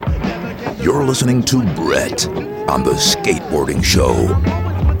You're listening to Brett on the Skateboarding Show.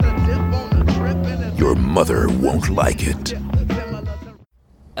 Your mother won't like it.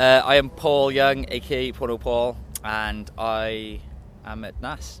 I am Paul Young, aka Porno Paul, and I am at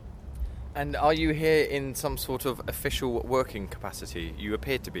NASS. And are you here in some sort of official working capacity? You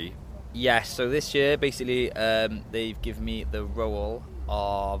appear to be. Yes, so this year, basically, they've given me the role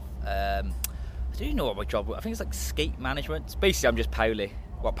of, I don't even know what my job was. I think it's like skate management. Basically, I'm just Powley.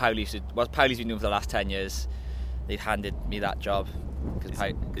 What Powley's been doing for the last 10 years. They've handed me that job. Is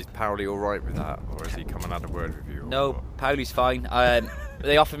Powley alright with that? Or has he come and had a word with you? No, Powley's fine.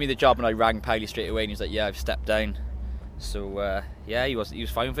 They offered me the job and I rang Powley straight away and he was like, yeah, I've stepped down. So, yeah, he was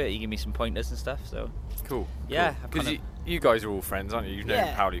fine with it. He gave me some pointers and stuff, so... Cool. Yeah. Because you guys are all friends, aren't you? You've known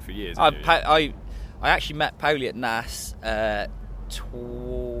Powley for years, I actually met Powley at NASS. I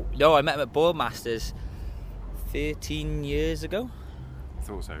met him at Boardmasters 13 years ago. I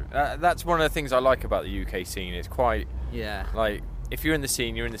thought so. That's one of the things I like about the UK scene. It's quite... Yeah. Like, if you're in the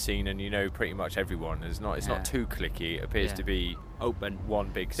scene, and you know pretty much everyone. It's not too cliquey. It appears to be open. One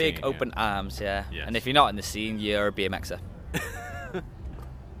big scene. Big open arms, yeah. Yes. And if you're not in the scene, you're a BMXer.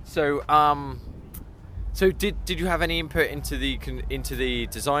 So did you have any input into the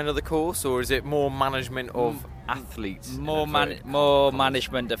design of the course, or is it more management of athletes? More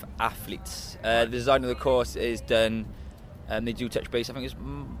management of athletes. The design of the course is done. They do touch base. I think I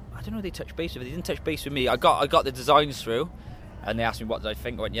don't know if they touch base with. They didn't touch base with me. I got the designs through, and they asked me what did I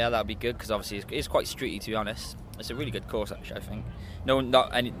think. I went, yeah, that'd be good, because obviously it's quite streety, to be honest. It's a really good course, actually. I think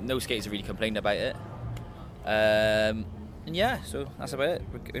no skaters have really complained about it. And yeah, so that's about it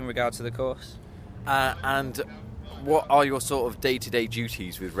in regards to the course. And what are your sort of day-to-day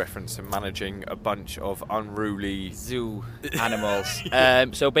duties with reference to managing a bunch of unruly zoo animals?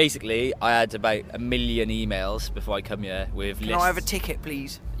 So basically, I had about 1 million emails before I come here with lists. Can I have a ticket,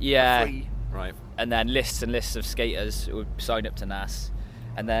 please? Yeah. Free. Right. And then lists and lists of skaters who would sign up to NASS.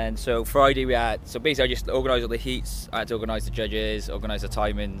 And then, so Friday so basically I just organised all the heats. I had to organise the judges, organise the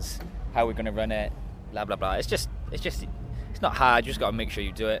timings, how we're going to run it, blah, blah, blah. It's not hard, you just got to make sure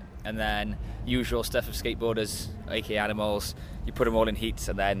you do it. And then usual stuff of skateboarders, aka animals, you put them all in heats,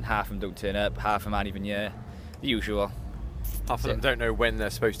 and then half of them don't turn up, half of them aren't even here. The usual. Half of them don't know when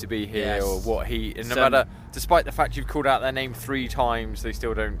they're supposed to be here or what heat. And despite the fact you've called out their name 3 times, they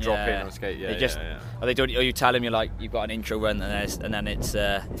still don't drop in on skate. Or they don't. Or you tell them you've got an intro run, and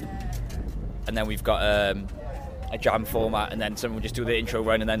then we've got a jam format, and then someone will just do the intro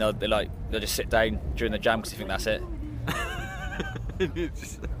run, and then they'll just sit down during the jam because they think that's it.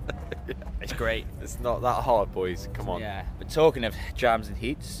 It's great. It's not that hard, boys. Come on. Yeah. But talking of jams and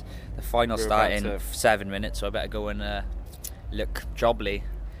heats, the final start in 7 minutes, so I better go and look jobly.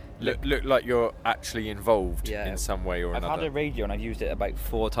 Look like you're actually involved in some way or another. I've had a radio and I've used it about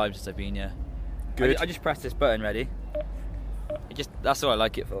 4 times since I've been here. Good. I just press this button, ready? That's what I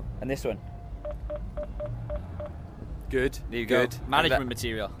like it for. And this one. Good. There you go. Management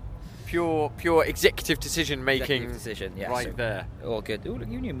material. Pure executive decision making. Yeah, right there. All good. Oh, look,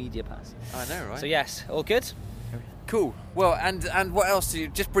 you need a media pass. I know, right? So yes, all good. Cool. Well, and what else?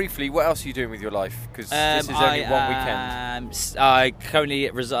 Just briefly, what else are you doing with your life? Because this is only one weekend. I currently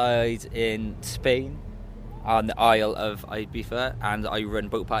reside in Spain, on the Isle of Ibiza, and I run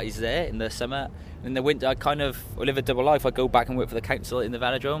boat parties there in the summer. In the winter, I live a double life. I go back and work for the council in the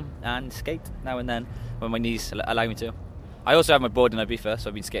velodrome and skate now and then when my knees allow me to. I also have my board in Ibiza, so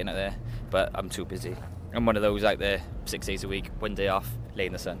I've been skating out there, but I'm too busy. I'm one of those out there 6 days a week, 1 day off, lay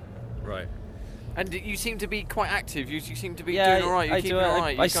in the sun. Right. And you seem to be quite active. You seem to be doing all right. You're keeping all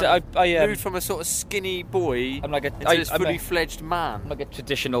right. I moved from a sort of skinny boy into this fully fledged man. I'm like a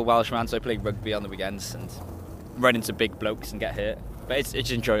traditional Welshman, so I play rugby on the weekends and run into big blokes and get hurt. But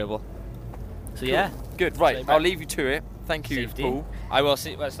it's enjoyable. So cool. Yeah. Good. Right. I'll leave you to it. Thank you, Safety. Paul. I will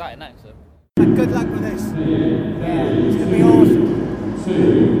see. Well, it's starting now. So. Good luck with this. Yeah, it's going to be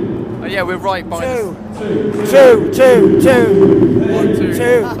awesome. Oh yeah, we're right by Two. 1, 2.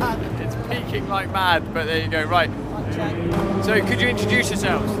 It's peaking like mad, but there you go. Right. So, could you introduce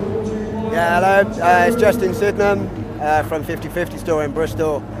yourselves? Yeah, hello. It's Justin Sydenham from 50/50 store in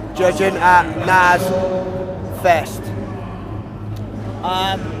Bristol, judging at NASS Fest.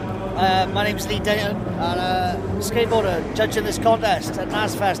 My name's Lee Dayton, and I'm a skateboarder judging this contest at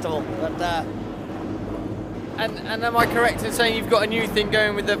NASS Festival. And am I correct in saying you've got a new thing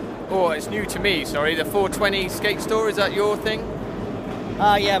going with it's new to me, sorry, the 420 skate store? Is that your thing?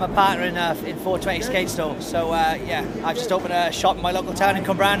 Yeah, I'm a partner in 420 skate store. So I've just opened a shop in my local town in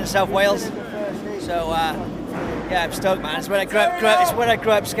Cwmbran in South Wales. So I'm stoked, man. It's when I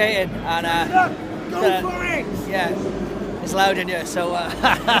grew up skating, and go for it! Yeah. it's loud in here. So.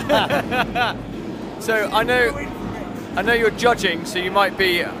 So I know you're judging, so you might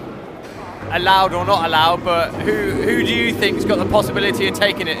be allowed or not allowed, but who do you think's got the possibility of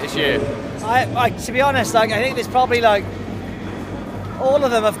taking it this year? To be honest, I think there's probably all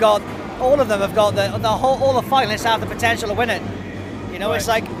of them have got all the finalists have the potential to win it. You know, It's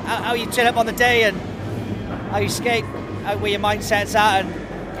like how you turn up on the day and how you skate, where your mindset's at,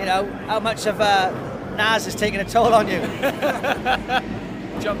 and you know how much of NASS is taking a toll on you.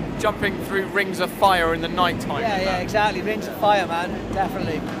 Jumping through rings of fire in the night time. Yeah, exactly. Rings of fire, man,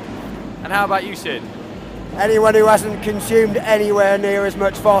 definitely. And how about you, Sid? Anyone who hasn't consumed anywhere near as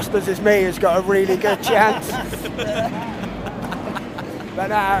much Foster's as me has got a really good chance. But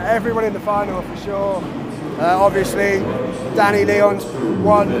everyone in the final for sure. Obviously, Danny Leon's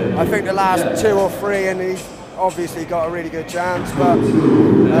won, I think, the last 2 or 3, and he's obviously got a really good chance. But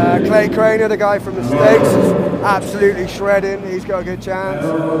Clay Craner, the guy from the States, is absolutely shredding. He's got a good chance.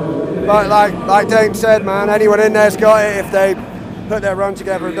 But like Dane said, man, anyone in there's got it if they put their run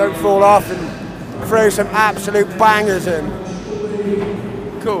together and don't fall off and throw some absolute bangers in.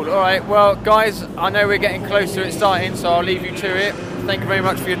 Cool. All right. Well, guys, I know we're getting close to it starting, so I'll leave you to it. Thank you very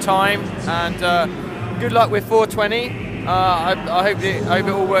much for your time, and good luck with 420. I hope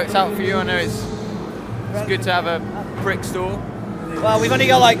it all works out for you. I know it's good to have a brick store. Well, we've only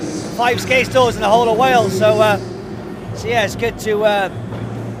got 5 skate stores in the whole of Wales, so yeah, it's good to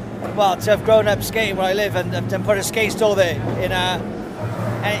to have grown up skating where I live and put a skate store there in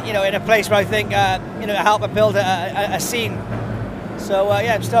a place where I think help build a scene. So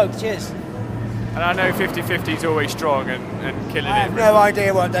yeah, I'm stoked. Cheers. And I know 50/50 is always strong and killing it. I have no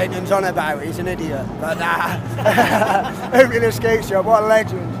idea what Dayton's on about. He's an idiot. But opening a skate shop, what a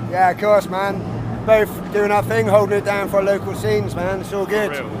legend. Yeah, of course, man. Both doing our thing, holding it down for our local scenes, man. It's all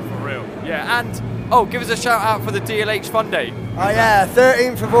good. For real. Yeah, and give us a shout out for the DLH Fun Day. Oh yeah,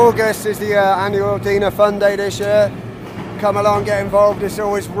 13th of August is the annual Dina Fun Day this year. Come along, get involved. It's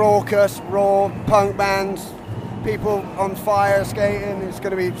always raucous, raw punk bands, people on fire skating. It's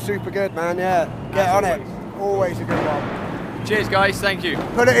going to be super good, man. Yeah, get on it. Always a good one. Cheers, guys. Thank you.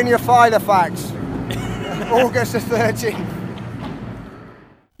 Put it in your filer facts. August the 13th.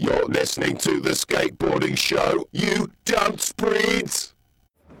 You're listening to the skateboarding show. You dunce breeds.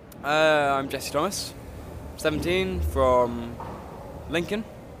 I'm Jesse Thomas, 17, from Lincoln.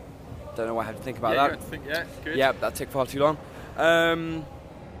 Don't know why I had to think about that. Good. Yeah, that took far too long. I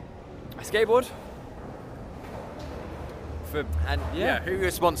skateboard. Who are your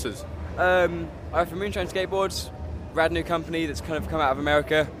sponsors? I have for Moonshine Skateboards, rad new company that's kind of come out of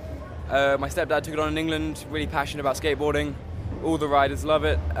America. My stepdad took it on in England, really passionate about skateboarding. All the riders love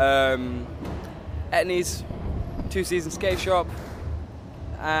it. Etnies, 2 Seasons Skate Shop,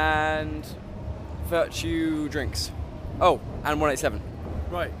 and Virtue Drinks. Oh, and 187.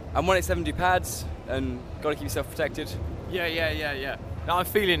 Right. And 187 do pads, and got to keep yourself protected. Yeah. Now I'm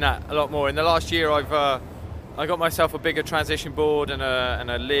feeling that a lot more. In the last year, I got myself a bigger transition board and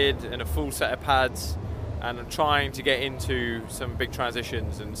a lid and a full set of pads, and I'm trying to get into some big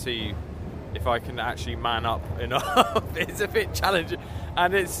transitions and see if I can actually man up enough. It's a bit challenging,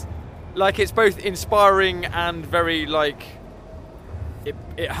 and it's both inspiring and very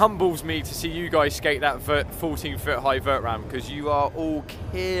it humbles me to see you guys skate that 14-foot high vert ramp, because you are all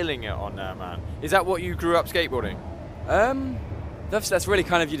killing it on there, man. Is that what you grew up skateboarding? That's really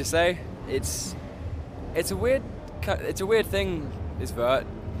kind of you to say. It's a weird thing, this vert.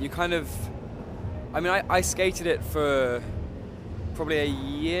 You kind of, I skated it for probably a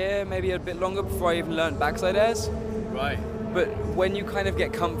year, maybe a bit longer, before I even learned backside airs. Right. But when you kind of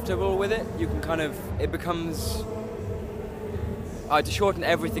get comfortable with it, you can it becomes, to shorten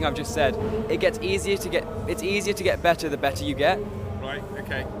everything I've just said, it's easier to get better the better you get. Right,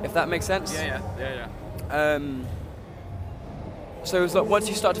 okay. If that makes sense? Yeah. So it's once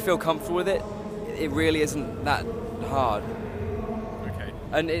you start to feel comfortable with it, it really isn't that hard. Okay.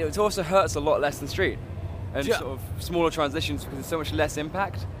 And it also hurts a lot less than street. And sort of smaller transitions, because there's so much less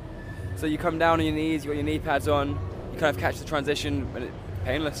impact. So you come down on your knees, you got your knee pads on, you kind of catch the transition, and it's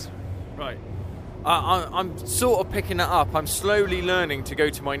painless. Right. I'm sort of picking that up. I'm slowly learning to go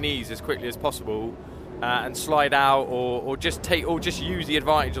to my knees as quickly as possible and slide out, or just use the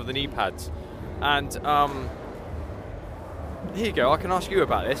advantage of the knee pads. And here you go. I can ask you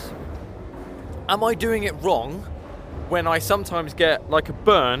about this. Am I doing it wrong when I sometimes get a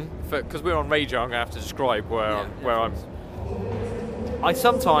burn? Because we're on radio, I'm going to have to describe where I'm. I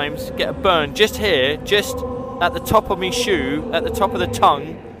sometimes get a burn just here, just at the top of my shoe, at the top of the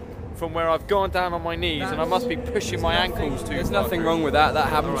tongue, from where I've gone down on my knees, and I must be pushing my ankles too. There's nothing wrong with that. That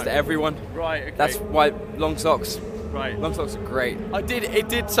happens to everyone. Right. Okay. That's why long socks. Right. Long socks are great. It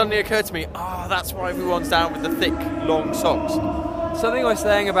did suddenly occur to me, that's why everyone's down with the thick, long socks. Something I was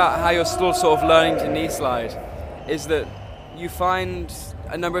saying about how you're still sort of learning to knee slide is that you find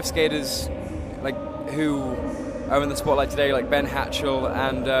a number of skaters like who are in the spotlight today, like Ben Hatchell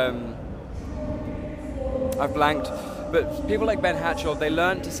and I've blanked, but people like Ben Hatchell, they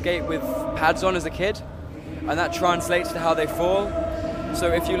learned to skate with pads on as a kid, and that translates to how they fall.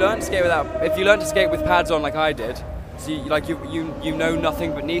 So if you learn to skate with pads on like I did, so you know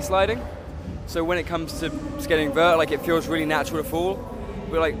nothing but knee sliding. So when it comes to skating vert, like it feels really natural to fall.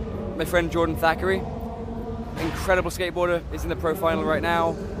 But like my friend Jordan Thackeray, incredible skateboarder, is in the pro final right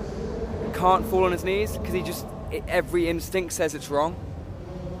now. Can't fall on his knees because every instinct says it's wrong.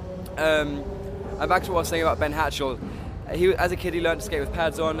 And back to what I was saying about Ben Hatchell. As a kid, he learned to skate with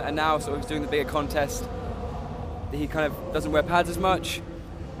pads on, and now sort of he's doing the bigger contest. He kind of doesn't wear pads as much,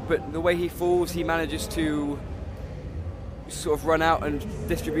 but the way he falls, he manages to sort of run out and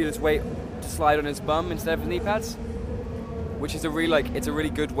distribute his weight to slide on his bum instead of his knee pads, which is a really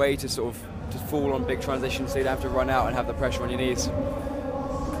good way to sort of to fall on big transitions, so you don't have to run out and have the pressure on your knees.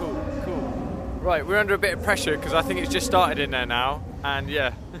 Cool. Right, we're under a bit of pressure because I think it's just started in there now, and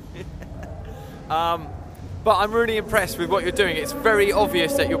yeah. But I'm really impressed with what you're doing. It's very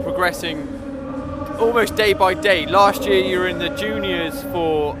obvious that you're progressing almost day by day. Last year you were in the juniors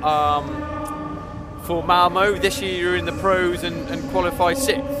for Malmo. This year you're in the pros and qualified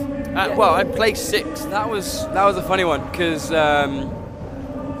 6th. Well, I placed 6th. That was a funny one because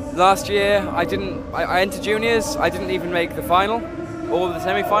last year I entered juniors. I didn't even make the final or the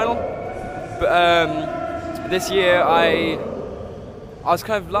semi-final. But this year I was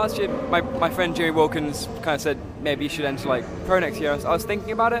kind of, last year my friend Jimmy Wilkins kind of said maybe you should enter like pro next year. I was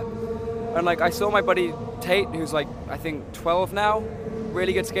thinking about it, and like I saw my buddy Tate, who's like I think 12 now,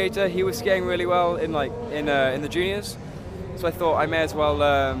 really good skater. He was skating really well in the juniors, so I thought I may as well.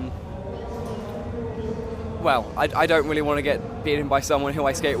 I don't really want to get beaten by someone who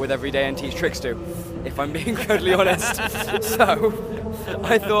I skate with every day and teach tricks to, if I'm being totally honest. So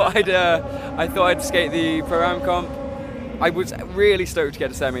I thought I'd skate the pro-am comp. I was really stoked to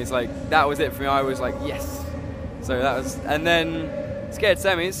get to semis. Like that was it for me. I was like, yes. So that was, and then skated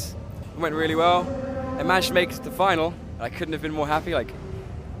semis. It went really well. I managed to make it to the final. I couldn't have been more happy. Like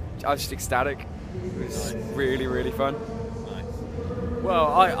I was just ecstatic. It was really, really fun.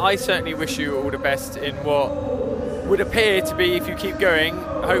 Well, I certainly wish you all the best in what would appear to be, if you keep going,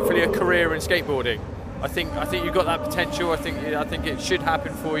 hopefully a career in skateboarding. I think you've got that potential. I think it should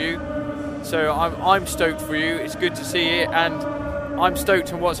happen for you. So I'm stoked for you. It's good to see it, and I'm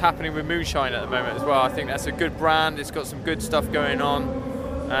stoked on what's happening with Moonshine at the moment as well. I think that's a good brand. It's got some good stuff going on,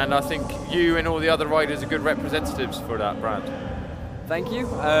 and I think you and all the other riders are good representatives for that brand. Thank you.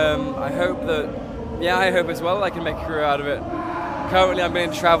 I hope as well I can make a career out of it. Currently I'm going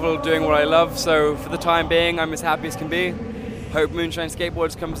to travel doing what I love, so for the time being I'm as happy as can be. Hope Moonshine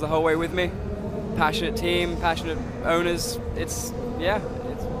Skateboards comes the whole way with me. Passionate team, passionate owners. It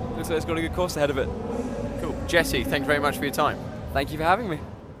looks like it's got a good course ahead of it. Cool. Jesse, thank you very much for your time. Thank you for having me.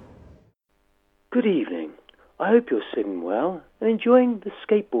 Good evening. I hope you're sitting well and enjoying the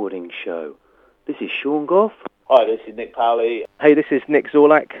skateboarding show. This is Sean Goff. Hi, this is Nick Powley. Hey, this is Nick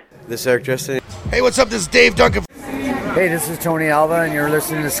Zorlak. This is Eric Justin. Hey, what's up? This is Dave Duncan. Hey, this is Tony Alva, and you're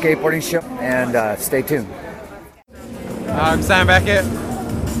listening to the Skateboarding Show, and stay tuned. I'm Sam Beckett.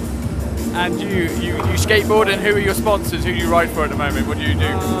 And you skateboard, and who are your sponsors? Who do you ride for at the moment? What do you do?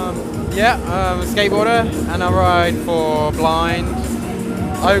 I'm a skateboarder, and I ride for Blind,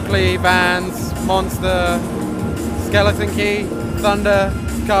 Oakley, Vans, Monster, Skeleton Key, Thunder,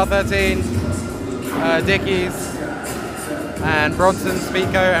 Car 13, Dickies, and Bronson,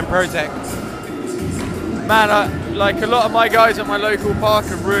 Speedco, and Protec. Man, like a lot of my guys at my local park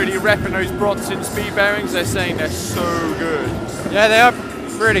are really repping those Bronson speed bearings. They're saying they're so good. Yeah, they are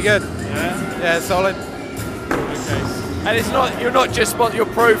really good. Yeah? Yeah, solid. Okay. And you're not just you're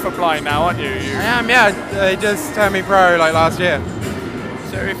pro for Blind now, aren't you? I am, yeah. They just turned me pro like last year.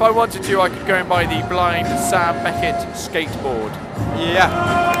 So if I wanted to, I could go and buy the Blind Sam Beckett skateboard. Yeah,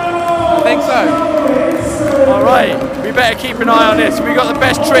 I think so. All right, we better keep an eye on this. We've got the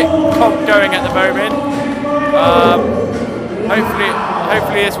best trick comp going at the moment.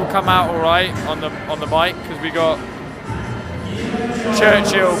 Hopefully this will come out all right on the mic, because we got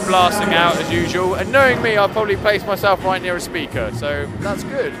Churchill blasting out as usual. And knowing me, I'll probably place myself right near a speaker, so that's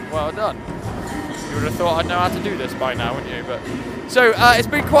good. Well done. You would have thought I'd know how to do this by now, wouldn't you? But so it's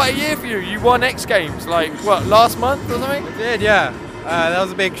been quite a year for you. You won X Games last month or something? I did, yeah. That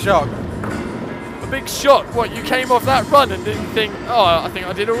was a big shock. A big shock? What, you came off that run and didn't think, I think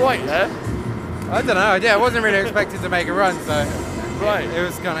I did all right there? I don't know. Yeah, I wasn't really expected to make a run, so right. It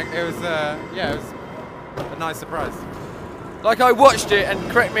was it was a nice surprise. Like, I watched it,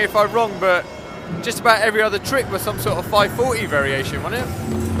 and correct me if I'm wrong, but just about every other trick was some sort of 540 variation, wasn't it?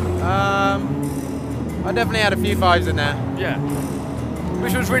 I definitely had a few 5s in there. Yeah.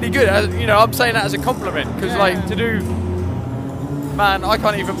 Which was really good. I'm saying that as a compliment, because to do, man, I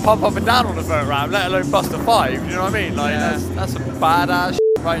can't even pump up and down on a vert ramp, let alone bust a 5. You know what I mean? Like that's some badass shit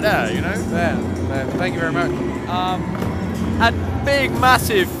right there. You know? Yeah. Thank you very much. And big,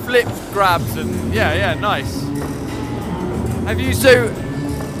 massive flip grabs, and nice.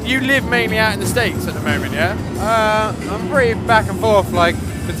 You live mainly out in the States at the moment, yeah? I'm pretty back and forth, like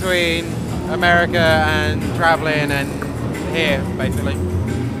between America and traveling and here, basically.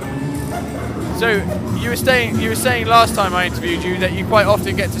 So you were saying last time I interviewed you that you quite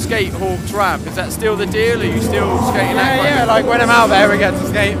often get to skate Hawks Ramp. Is that still the deal? Are you still skating that? Yeah. Like when I'm out there, we get to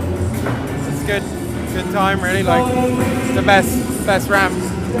skate. It's good time, really. Like the best ramp.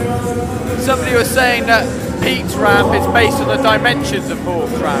 Somebody was saying that Pete's ramp is based on the dimensions of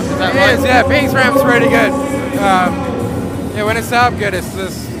Hawks Ramp. Is that right? It is, yeah. Pete's ramp's really good. When it's set up good, it's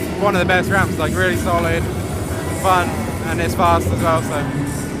just one of the best ramps. Like really solid, fun, and it's fast as well. So.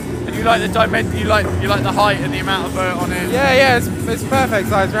 And you like the dimension? You like the height and the amount of vert on it? Yeah. It's perfect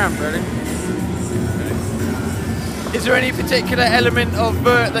size ramp, really. Is there any particular element of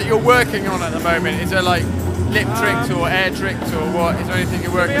vert that you're working on at the moment? Is there like lip tricks or air tricks or what? Is there anything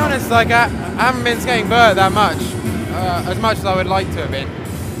you're working on? To be honest, like I haven't been skating vert that much, as much as I would like to have been.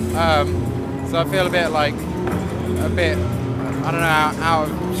 So I feel a bit, I don't know, out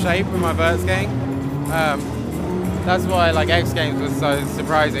of shape with my vert skating. That's why X Games was so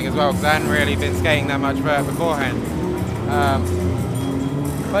surprising as well, because I hadn't really been skating that much vert beforehand.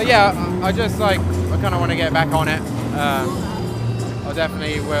 But yeah, I kind of want to get back on it. I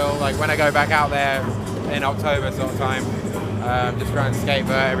definitely will, when I go back out there in October sort of time, just try and skate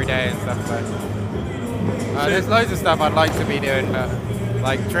vert every day and stuff. So there's loads of stuff I'd like to be doing,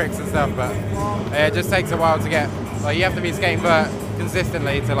 like tricks and stuff, but it just takes a while to get. You have to be skating vert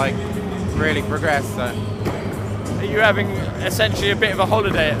consistently to really progress. So. Are you having essentially a bit of a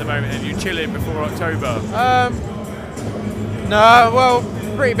holiday at the moment, and you chilling before October? No, well,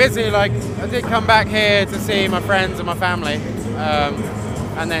 pretty busy. I did come back here to see my friends and my family,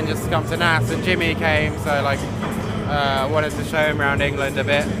 and then just come to NASS, and Jimmy came, so I wanted to show him around England a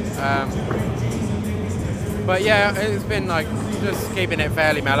bit. But yeah, it's been just keeping it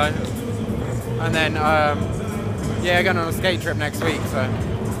fairly mellow, and then going on a skate trip next week. So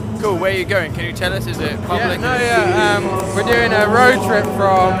cool. Where are you going? Can you tell us? Is it public? We're doing a road trip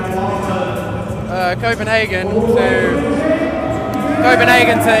from Copenhagen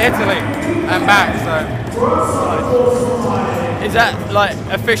to Italy and back. So. Is that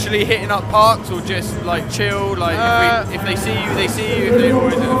officially hitting up parks or just chill? If they see you, they see you. Or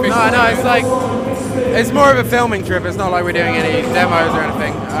is it official? No, it's more of a filming trip. It's not like we're doing any demos or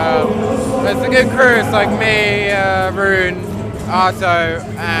anything. It's a good crew. It's me, Rune, Arto,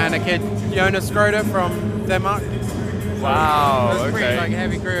 and a kid, Jonas Skroder from Denmark. Wow. So it's a pretty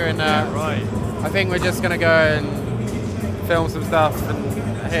heavy crew, and right. I think we're just gonna go and film some stuff and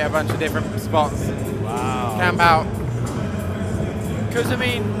hit a bunch of different spots. Wow. Camp out. Because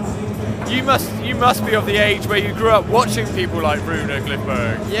you must be of the age where you grew up watching people like Rune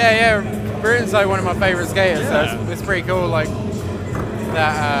Glifberg. Yeah. Rune's one of my favourite skaters, so it's pretty cool.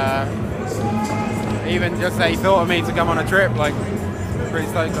 That even just that he thought of me to come on a trip. Pretty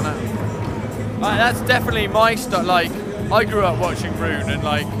stoked on that. That's definitely my stuff. I grew up watching Rune, and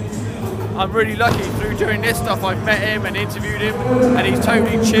I'm really lucky through doing this stuff. I've met him and interviewed him, and he's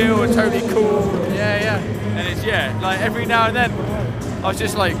totally chill and totally cool. Yeah. And it's every now and then I was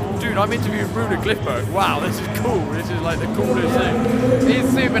just dude, I'm interviewing Rune Glifberg. Wow, this is cool. This is the coolest thing. He's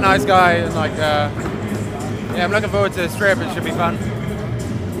a super nice guy, and I'm looking forward to this trip. It should be fun.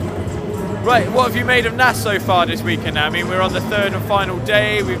 Right, what have you made of NASS so far this weekend now? We're on the third and final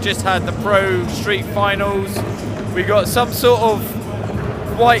day. We've just had the Pro Street Finals. We got some sort of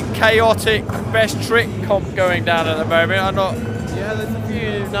quite chaotic best trick comp going down at the moment. Yeah, there's a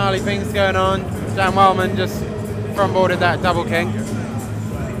few gnarly things going on. Dan Wildman just front-boarded that double king.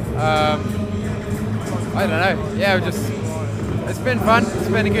 I don't know. Yeah, it's been fun. It's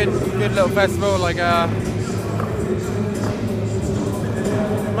been a good little festival.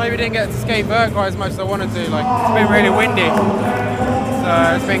 Maybe didn't get to skate vert quite as much as I wanted to. It's been really windy,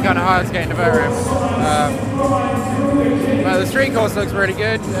 so it's been kind of hard skating the vert ramp. But the street course looks really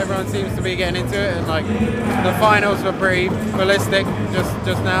good. Everyone seems to be getting into it, and the finals were pretty ballistic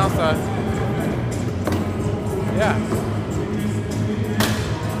just now. So yeah.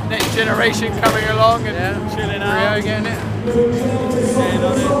 generation coming along and chilling out. Rio getting it.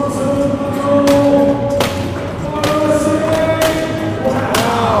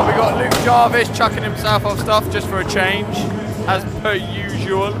 Oh, we got Luke Jarvis chucking himself off stuff just for a change, as per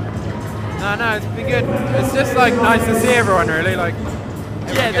usual. No, it's been good. It's just like nice to see everyone, really. Like,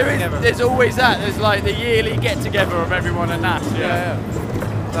 yeah, there's always that. There's like the yearly get together of everyone at NASS. Yeah.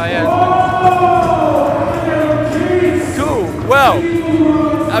 Cool. Well,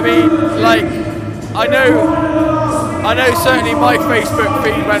 I mean, like, I know certainly my Facebook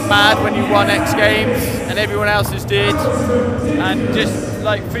feed went mad when you won X Games, and everyone else's did. And just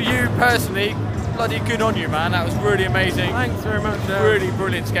like for you personally, bloody good on you, man. That was really amazing. Thanks very much. Really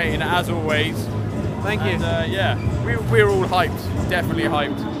brilliant skating, as always. Thank you. Yeah, we're all hyped. Definitely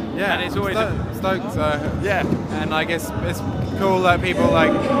hyped. Yeah, and it's always stoked. Yeah, and like it's cool that people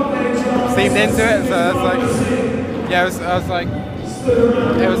like seemed into it. So that's like, yeah,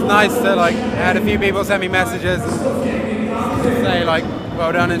 it was nice to like. I had a few people send me messages and say like,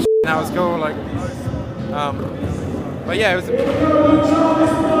 well done and that was cool. Like, but yeah, it was.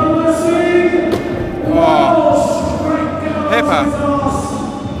 Pippa.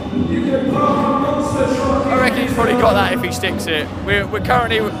 I reckon he's probably got that if he sticks it. We're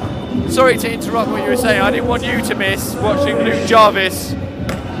currently, sorry to interrupt what you were saying, I didn't want you to miss watching Luke Jarvis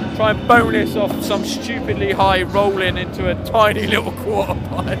try and bonus off some stupidly high rolling into a tiny little quarter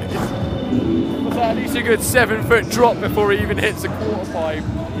pipe. Was that at least a good 7-foot drop before he even hits the quarter pipe?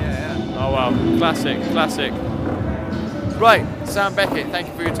 Yeah. Oh wow, classic. Right, Sam Beckett, thank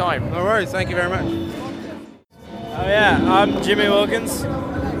you for your time. No worries, thank you very much. Oh yeah, I'm Jimmy Wilkins.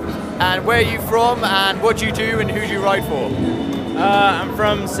 And where are you from, and what do you do, and who do you ride for? I'm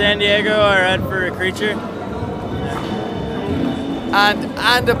from San Diego. I ride for a Creature.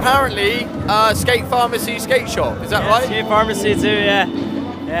 And apparently, Skate Pharmacy Skate Shop, is that right? Skate Pharmacy too, yeah.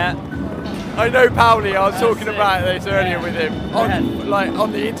 I know Pauli, I was talking about this earlier with him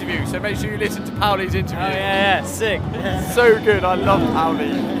on the interview, so make sure you listen to Pauli's interview. Oh yeah, sick. So good, I love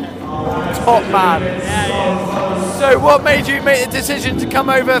Pauli. Top man. Yeah. So what made you make the decision to come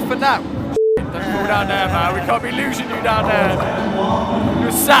over for now? Don't fall down there, man, we can't be losing you down there.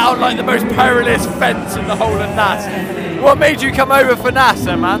 You're sat on like the most perilous fence in the whole of NASS. What made you come over for NASS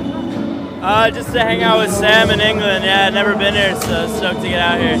then, man? Just to hang out with Sam in England. Yeah, I'd never been here, so stoked to get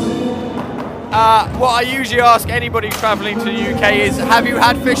out here. What I usually ask anybody travelling to the UK is, have you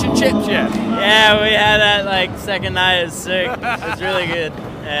had fish and chips yet? Yeah, we had that like second night. It's sick. It's really good.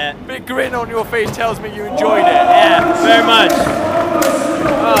 Yeah. Big grin on your face tells me you enjoyed it. Yeah, very much.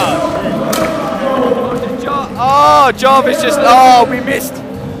 Oh, Jarvis just. Oh, we missed.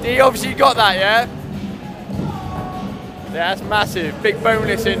 He obviously got that, yeah. Yeah, that's massive. Big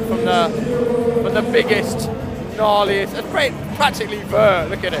bonus in from the biggest, gnarliest. That's practically vert.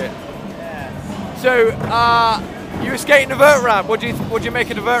 Look at it. So, you were skating the vert ramp. What do you make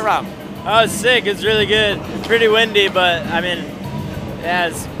of the vert ramp? Oh, it's sick. It's really good. It's pretty windy, but I mean, yeah,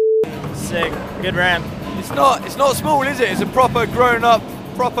 it's sick. Good ramp. It's not small, is it? It's a proper grown-up,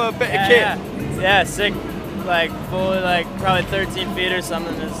 proper bit of kit. Yeah, sick. Like fully, like probably 13 feet or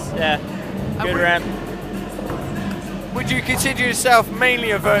something. It's good ramp. Would you consider yourself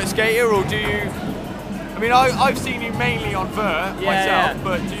mainly a vert skater, or do you? I mean, I've seen you mainly on vert myself,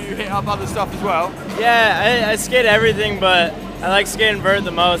 but do you hit up other stuff as well? Yeah, I skate everything, but I like skating vert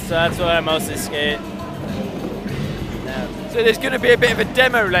the most, so that's what I mostly skate. Yeah. So there's going to be a bit of a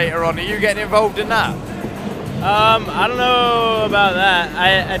demo later on. Are you getting involved in that? I don't know about that.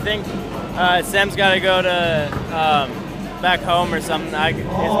 I think Sam's got to go to back home or something. Here's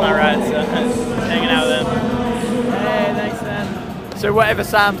my ride, so hanging out with him. Hey, thanks, Sam. So whatever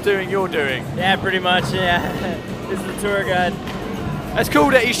Sam's doing, you're doing? Yeah, pretty much, yeah. This is the tour guide. It's cool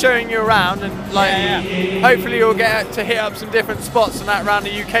that he's showing you around, and hopefully you'll get to hit up some different spots and that around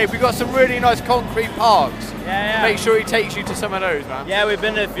the UK. We've got some really nice concrete parks. Yeah. Make sure he takes you to some of those, man. Yeah, we've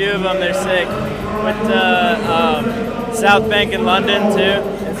been to a few of them. They're sick. Went to South Bank in London too.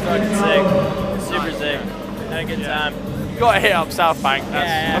 It's fucking sick. It's super sick. Had a good time. You got to hit up South Bank.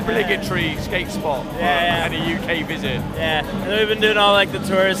 That's obligatory skate spot for any UK visit. Yeah, and we've been doing all like the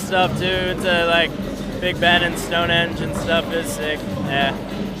tourist stuff too, into like Big Ben and Stonehenge and stuff. It's sick. Yeah,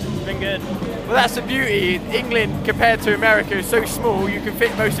 it's been good. Well, that's the beauty. England compared to America is so small, you can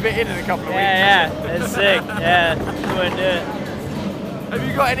fit most of it in a couple of weeks. Yeah, it's sick. Yeah, you wouldn't do it. Have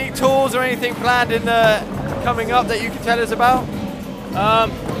you got any tours or anything planned in the coming up that you can tell us about?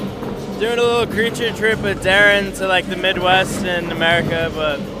 Doing a little Creature trip with Darren to like the Midwest in America,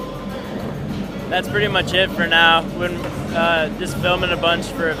 but that's pretty much it for now. Just filming a bunch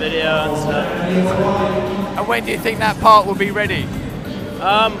for a video and stuff. And when do you think that part will be ready?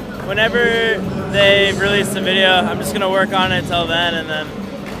 whenever they release the video, I'm just gonna work on it till then, and then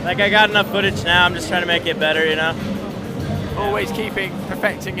like I got enough footage now. I'm just trying to make it better, you know. Always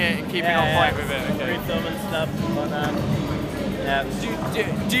perfecting it and keeping on point with it. Okay. Refilming stuff. Yeah.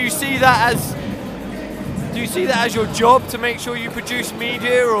 Do you see that as your job to make sure you produce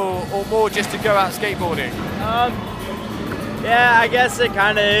media, or more just to go out skateboarding? Yeah, I guess it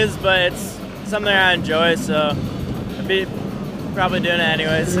kind of is, but it's something I enjoy, so I'd be probably doing it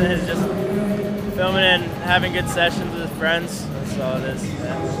anyways. It's just filming and having good sessions with friends. That's all it is.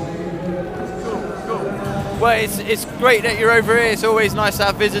 Yeah. Cool. Well, it's great that you're over here. It's always nice to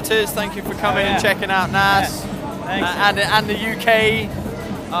have visitors. Thank you for coming and checking out NASS and the UK.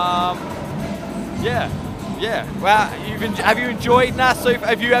 Yeah. Well, have you enjoyed NASS? So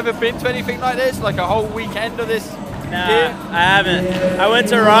have you ever been to anything like this, like a whole weekend of this? Nah, I haven't. I went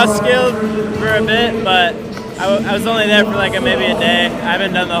to Roskilde for a bit, but I was only there for like maybe a day. I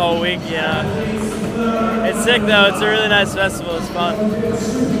haven't done the whole week, you know. It's sick though. It's a really nice festival. It's fun.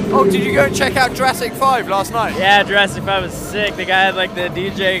 Oh, did you go and check out Jurassic 5 last night? Yeah, Jurassic 5 was sick. The guy had like the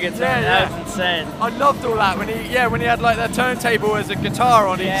DJ guitar. Yeah. That was insane. I loved all that when he had like that turntable as a guitar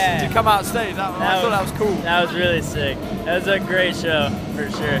on to come out stage. I thought that was cool. That was really sick. That was a great show for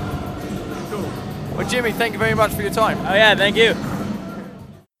sure. Cool. Well, Jimmy, thank you very much for your time. Oh yeah, thank you.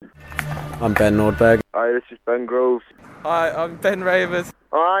 I'm Ben Nordberg. Hi, this is Ben Groves. Hi, I'm Ben Ravers.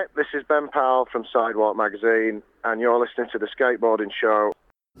 Alright, this is Ben Powell from Sidewalk Magazine, and you're listening to The Skateboarding Show.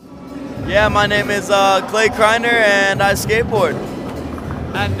 Yeah, my name is Clay Kreiner, and I skateboard.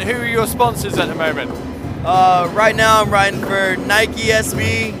 And who are your sponsors at the moment? Right now I'm riding for Nike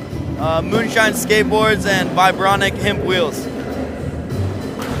SB, Moonshine Skateboards, and Vibronic Hemp Wheels.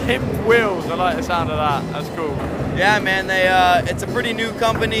 Hemp Wheels, I like the sound of that. That's cool. Yeah, man, it's a pretty new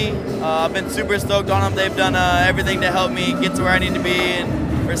company. I've been super stoked on them. They've done everything to help me get to where I need to be and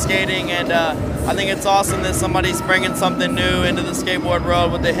for skating, and I think it's awesome that somebody's bringing something new into the skateboard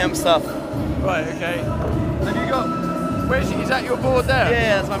world with the hemp stuff. Right, okay. Have you got, is that your board there?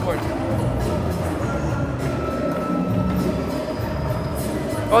 Yeah, that's my board.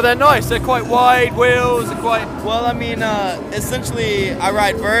 Oh, they're nice. They're quite wide wheels. They're quite... Well, I mean, essentially I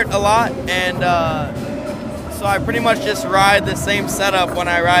ride vert a lot, and so I pretty much just ride the same setup when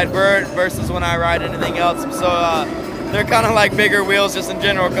I ride vert versus when I ride anything else. So they're kind of like bigger wheels just in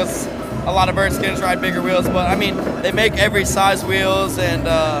general, because a lot of vert skaters ride bigger wheels. But I mean, they make every size wheels and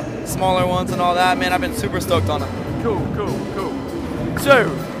smaller ones and all that. Man, I've been super stoked on them. Cool. So,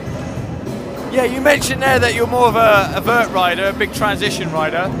 yeah, you mentioned there that you're more of a vert rider, a big transition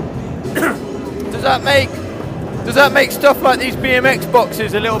rider. Does that make stuff like these BMX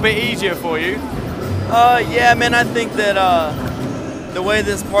boxes a little bit easier for you? Yeah, man, I think that the way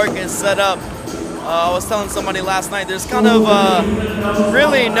this park is set up, I was telling somebody last night, there's kind of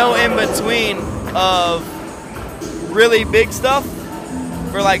really no in-between of really big stuff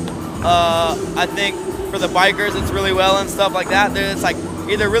for like, I think for the bikers it's really well and stuff like that. It's like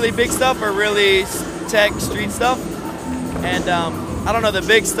either really big stuff or really tech street stuff. And I don't know, the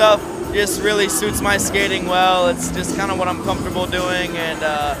big stuff just really suits my skating well. It's just kind of what I'm comfortable doing, and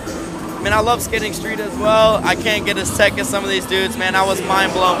I mean, I love skating street as well. I can't get as tech as some of these dudes, man. I was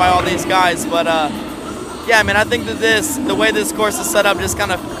mind blown by all these guys, but yeah, I mean, I think that the way this course is set up just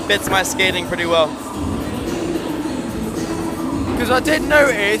kind of fits my skating pretty well. Because I did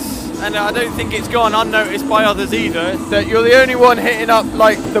notice, and I don't think it's gone unnoticed by others either, that you're the only one hitting up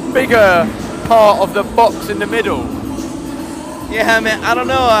like the bigger part of the box in the middle. Yeah, man, I don't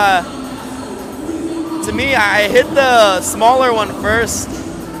know. To me, I hit the smaller one first,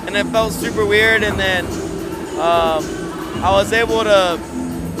 and it felt super weird, and then I was able to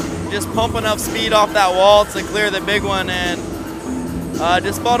just pump enough speed off that wall to clear the big one, and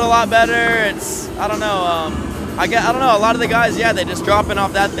just felt a lot better. I don't know, a lot of the guys, yeah, they just dropping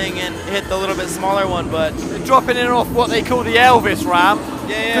off that thing and hit the little bit smaller one, but they're dropping in off what they call the Elvis ramp.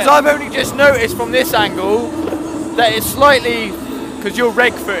 Yeah. Because I've only just noticed from this angle that it's slightly, because you're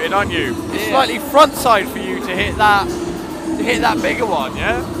reg-footed, aren't you? It's slightly front side for you to hit that bigger one,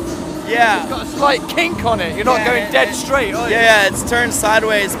 yeah? Yeah. It's got a slight kink on it. You're not going dead straight, are you? Yeah, it's turned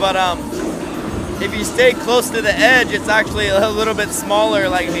sideways, but if you stay close to the edge, it's actually a little bit smaller,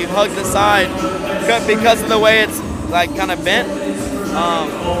 like if you hug the side, because of the way it's like kind of bent.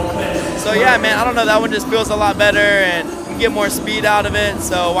 So yeah, man, I don't know, that one just feels a lot better, and you can get more speed out of it,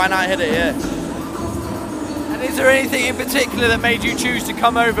 so why not hit it, yeah. And is there anything in particular that made you choose to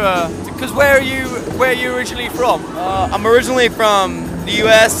come over? Because where are you originally from? I'm originally from the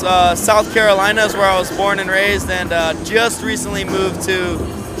U.S., South Carolina is where I was born and raised, and just recently moved to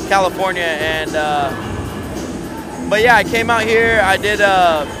California, and But yeah, I came out here. I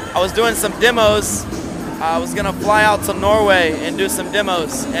was doing some demos. I was gonna fly out to Norway and do some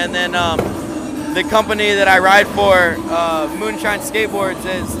demos, and then the company that I ride for, Moonshine Skateboards,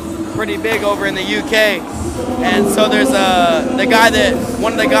 is pretty big over in the UK. And so there's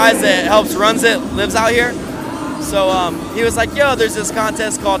one of the guys that helps runs it lives out here. So he was like, yo, there's this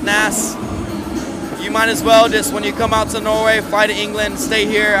contest called NASS. You might as well just, when you come out to Norway, fly to England, stay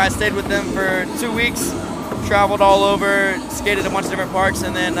here. I stayed with them for 2 weeks, traveled all over, skated a bunch of different parks,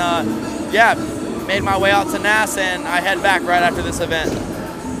 and then, made my way out to NASS, and I head back right after this event.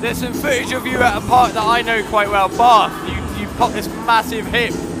 There's some footage of you at a park that I know quite well, Bath. You popped this massive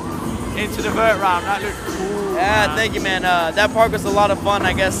hip into the vert round. That looked cool. Yeah, man. Thank you, man. That park was a lot of fun.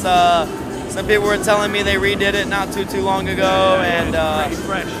 I guess some people were telling me they redid it not too long ago, and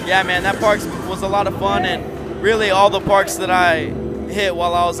yeah, man, that park was a lot of fun. And really, all the parks that I hit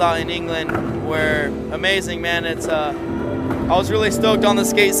while I was out in England were amazing, man. I was really stoked on the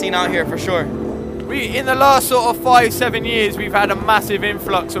skate scene out here for sure. In the last sort of 5-7 years, we've had a massive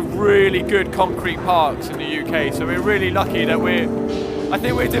influx of really good concrete parks in the UK. So we're really lucky that I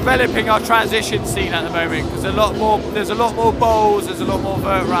think we're developing our transition scene at the moment, because there's a lot more bowls, there's a lot more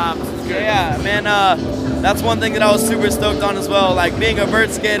vert ramps. It's good. Yeah, man, that's one thing that I was super stoked on as well. Like being a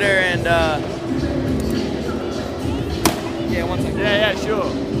vert skater and yeah, one second. Yeah,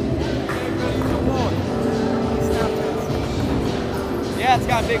 sure. Yeah, it's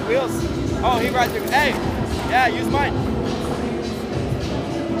got big wheels. Oh, he rides through. Hey, yeah, use mine.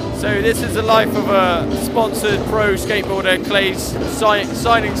 So this is the life of a sponsored pro skateboarder. Clay's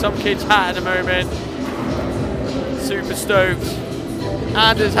signing some kid's hat at the moment. Super stoked.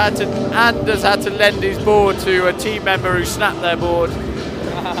 Anders had to lend his board to a team member who snapped their board.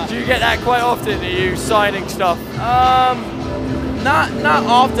 Do you get that quite often? Are you signing stuff? Not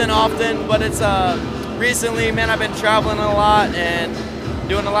often, but it's recently, man. I've been traveling a lot and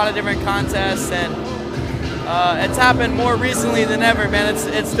doing a lot of different contests, and it's happened more recently than ever, man.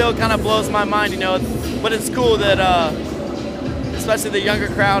 It still kind of blows my mind, you know, but it's cool that especially the younger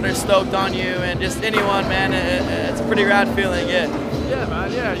crowd are stoked on you, and just anyone, man. It's a pretty rad feeling, yeah. Yeah,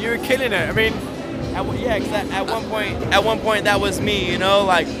 man, yeah, you were killing it. I mean, because at one point that was me, you know,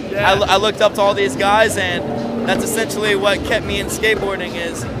 like I looked up to all these guys, and that's essentially what kept me in skateboarding,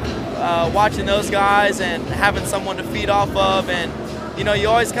 is watching those guys and having someone to feed off of. And you know, you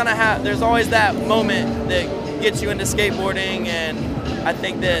always kind of there's always that moment that gets you into skateboarding, and I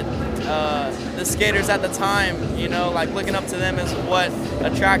think that the skaters at the time, you know, like looking up to them is what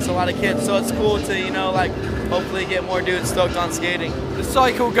attracts a lot of kids. So it's cool to, you know, like hopefully get more dudes stoked on skating. The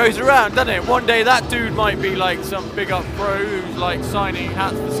cycle goes around, doesn't it? One day that dude might be like some big up pro who's like signing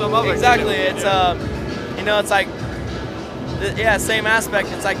hats for some other Exactly. kid. It's you know, it's like, yeah, same aspect.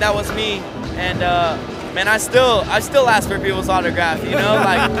 It's like that was me, and man, I still ask for people's autograph, you know,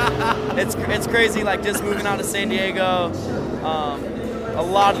 like it's crazy. Like just moving out to San Diego, a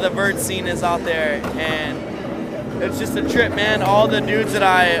lot of the vert scene is out there, and it's just a trip, man. All the dudes that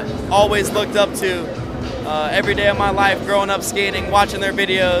I always looked up to every day of my life, growing up skating, watching their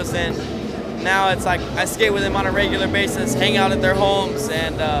videos, and now it's like I skate with them on a regular basis, hang out at their homes,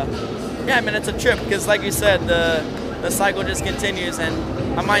 and yeah, man, it's a trip because, like you said, the cycle just continues, and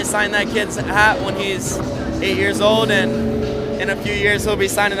I might sign that kid's hat when he's 8 years old, and in a few years he'll be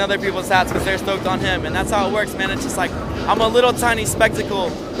signing other people's hats because they're stoked on him, and that's how it works, man. It's just like I'm a little tiny spectacle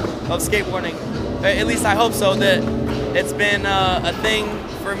of skateboarding. At least I hope so, that it's been a thing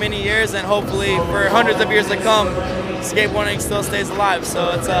for many years, and hopefully for hundreds of years to come, skateboarding still stays alive. So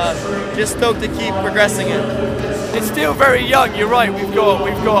it's just stoked to keep progressing it. It's still very young. You're right. We've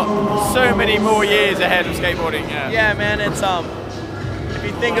got so many more years ahead of skateboarding. Yeah, man. It's if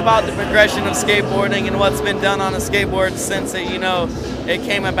you think about the progression of skateboarding and what's been done on a skateboard since it, you know, it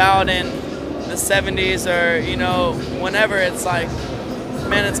came about in the 70s or, you know, whenever, it's like,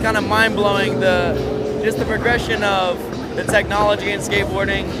 man, it's kind of mind blowing just the progression of the technology in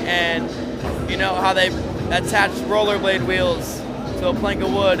skateboarding, and you know how they attached rollerblade wheels to a plank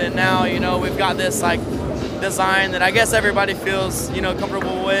of wood, and now, you know, we've got this like design that I guess everybody feels, you know,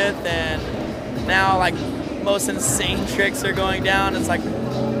 comfortable with, and now like most insane tricks are going down. It's like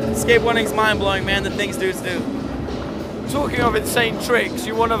skateboarding's mind blowing, man, the things dudes do. Talking of insane tricks,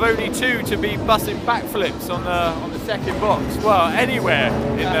 you're one of only two to be busting backflips on the second box. Well, anywhere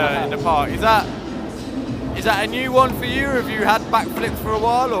in the park. Is that a new one for you? Have you had backflips for a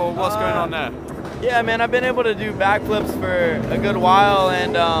while, or what's going on there? Yeah, man, I've been able to do backflips for a good while,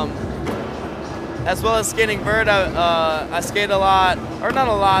 and as well as skating vert, I skate a lot, or not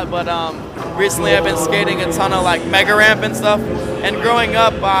a lot, but recently I've been skating a ton of like mega ramp and stuff. And growing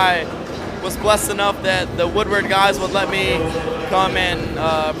up, I was blessed enough that the Woodward guys would let me come and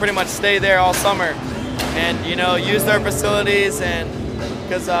pretty much stay there all summer and, you know, use their facilities. And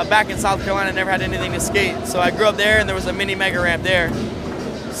because back in South Carolina, I never had anything to skate. So I grew up there, and there was a mini mega ramp there.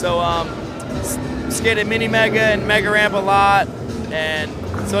 So skated mini mega and mega ramp a lot. And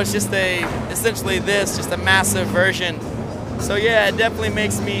so it's just essentially just a massive version. So yeah, it definitely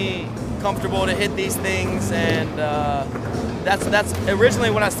makes me comfortable to hit these things. And that's originally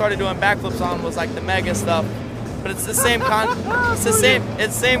what I started doing backflips on was like the mega stuff. But it's the same it's the same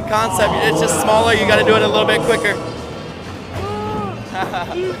concept. It's just smaller. You got to do it a little bit quicker.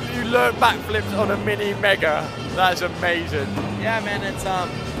 You learn backflips on a mini mega. That's amazing. Yeah, man. It's I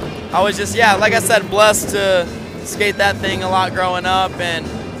was just like I said, blessed to skate that thing a lot growing up. And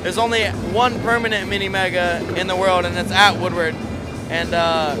there's only one permanent mini mega in the world, and it's at Woodward. And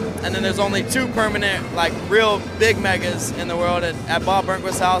then there's only 2 permanent, like real big megas in the world at Bob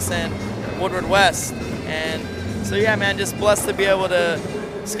Burnquist's house and Woodward West. And so yeah, man, just blessed to be able to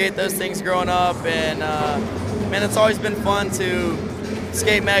skate those things growing up. And man, it's always been fun to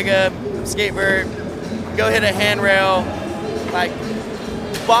skate mega, skate vert, go hit a handrail, like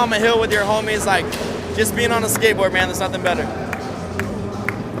bomb a hill with your homies. Like just being on a skateboard, man, there's nothing better.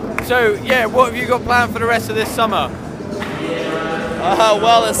 So yeah, what have you got planned for the rest of this summer?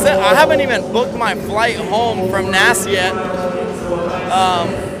 Well, I haven't even booked my flight home from NASS yet,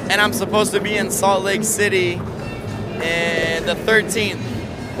 and I'm supposed to be in Salt Lake City on the 13th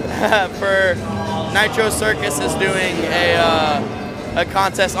for Nitro Circus is doing a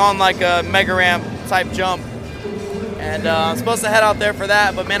contest on like a mega ramp type jump, and I'm supposed to head out there for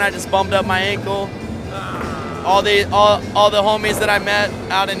that. But man, I just bumped up my ankle. All the homies that I met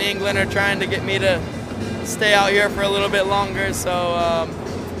out in England are trying to get me to stay out here for a little bit longer, so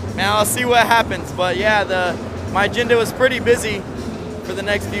man, I'll see what happens. But yeah, my agenda was pretty busy for the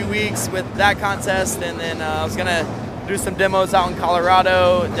next few weeks with that contest, and then I was gonna do some demos out in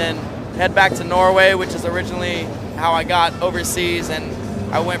Colorado, and then head back to Norway, which is originally how I got overseas, and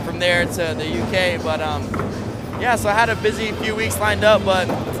I went from there to the UK. But yeah, so I had a busy few weeks lined up, but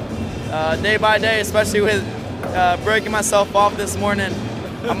day by day, especially with breaking myself off this morning,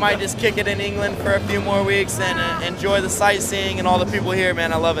 I might just kick it in England for a few more weeks and enjoy the sightseeing and all the people here,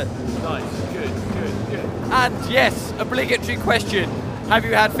 man. I love it. Nice, good. And yes, obligatory question. Have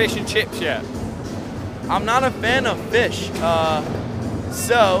you had fish and chips yet? I'm not a fan of fish.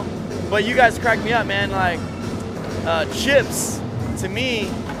 But you guys crack me up, man. Like, chips to me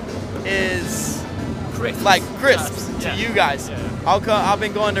is crisps. Like crisps to you guys. Yeah. I've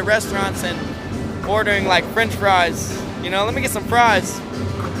been going to restaurants and ordering like French fries. You know, let me get some fries.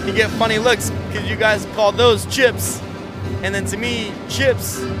 You get funny looks because you guys call those chips, and then to me,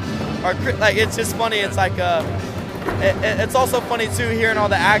 chips are like, it's just funny. It's like it's also funny too hearing all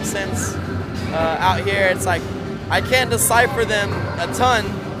the accents out here. It's like I can't decipher them a ton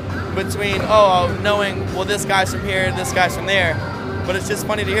between knowing, well, this guy's from here, this guy's from there, but it's just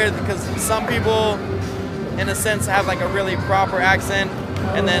funny to hear because some people, in a sense, have like a really proper accent,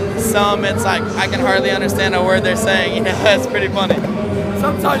 and then some, it's like I can hardly understand a word they're saying. You know, it's pretty funny.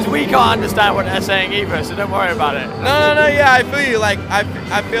 Sometimes we can't understand what they're saying either, so don't worry about it. No, yeah, I feel you. Like,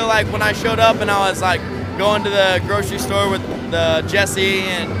 I feel like when I showed up and I was like going to the grocery store with Jesse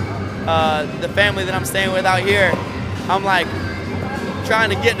and the family that I'm staying with out here, I'm like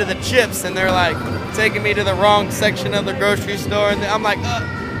trying to get to the chips, and they're like taking me to the wrong section of the grocery store, and I'm like,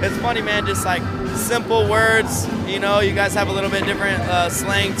 it's funny, man, just like simple words, you know, you guys have a little bit different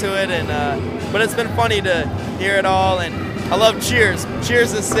slang to it, and but it's been funny to hear it all. And I love cheers.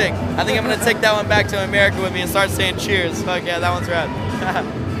 Cheers is sick. I think I'm going to take that one back to America with me and start saying cheers. Fuck yeah, that one's rad.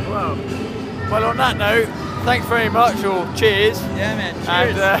 Well, on that note, thanks very much, or cheers. Yeah, man,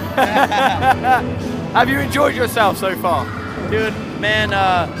 cheers. And, have you enjoyed yourself so far? Dude, man,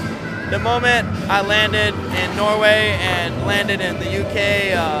 the moment I landed in Norway and landed in the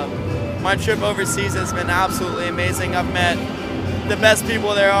UK, my trip overseas has been absolutely amazing. I've met the best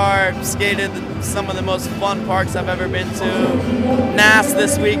people there are, skated some of the most fun parks I've ever been to. NASS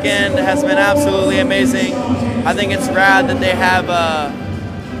this weekend has been absolutely amazing. I think it's rad that they have,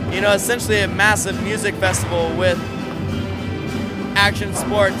 essentially a massive music festival with action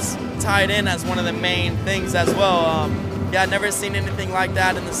sports tied in as one of the main things as well. I've never seen anything like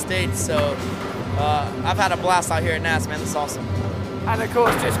that in the States, so I've had a blast out here at NASS, man. It's awesome. And of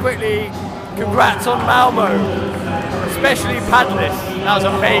course, just quickly, congrats on Malmo, especially Padless. That was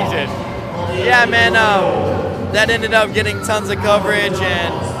amazing. Yeah, man, that ended up getting tons of coverage,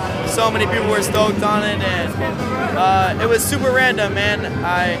 and so many people were stoked on it, and it was super random, man.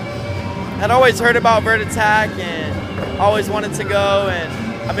 I had always heard about Vert Attack and always wanted to go,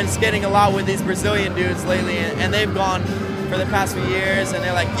 and I've been skating a lot with these Brazilian dudes lately, and they've gone for the past few years, and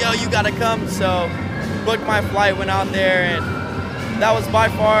they're like, yo, you gotta come. So booked my flight, went out there, and that was by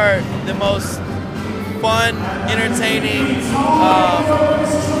far the most fun, entertaining,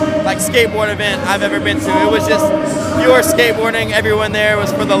 like skateboard event I've ever been to. It was just pure skateboarding. Everyone there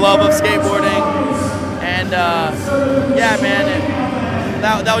was for the love of skateboarding, and yeah, man,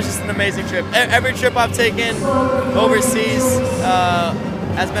 that was just an amazing trip. Every trip I've taken overseas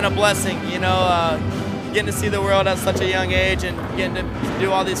has been a blessing. You know, getting to see the world at such a young age and getting to do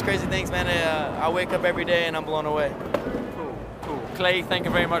all these crazy things, man. I wake up every day and I'm blown away. Cool. Clay, thank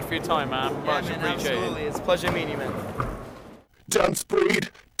you very much for your time, man. Much appreciated. Absolutely. It's a pleasure meeting you, man. Dance breed,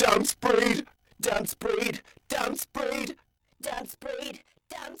 dance breed, dance breed, dance breed, dance breed,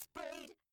 dance breed.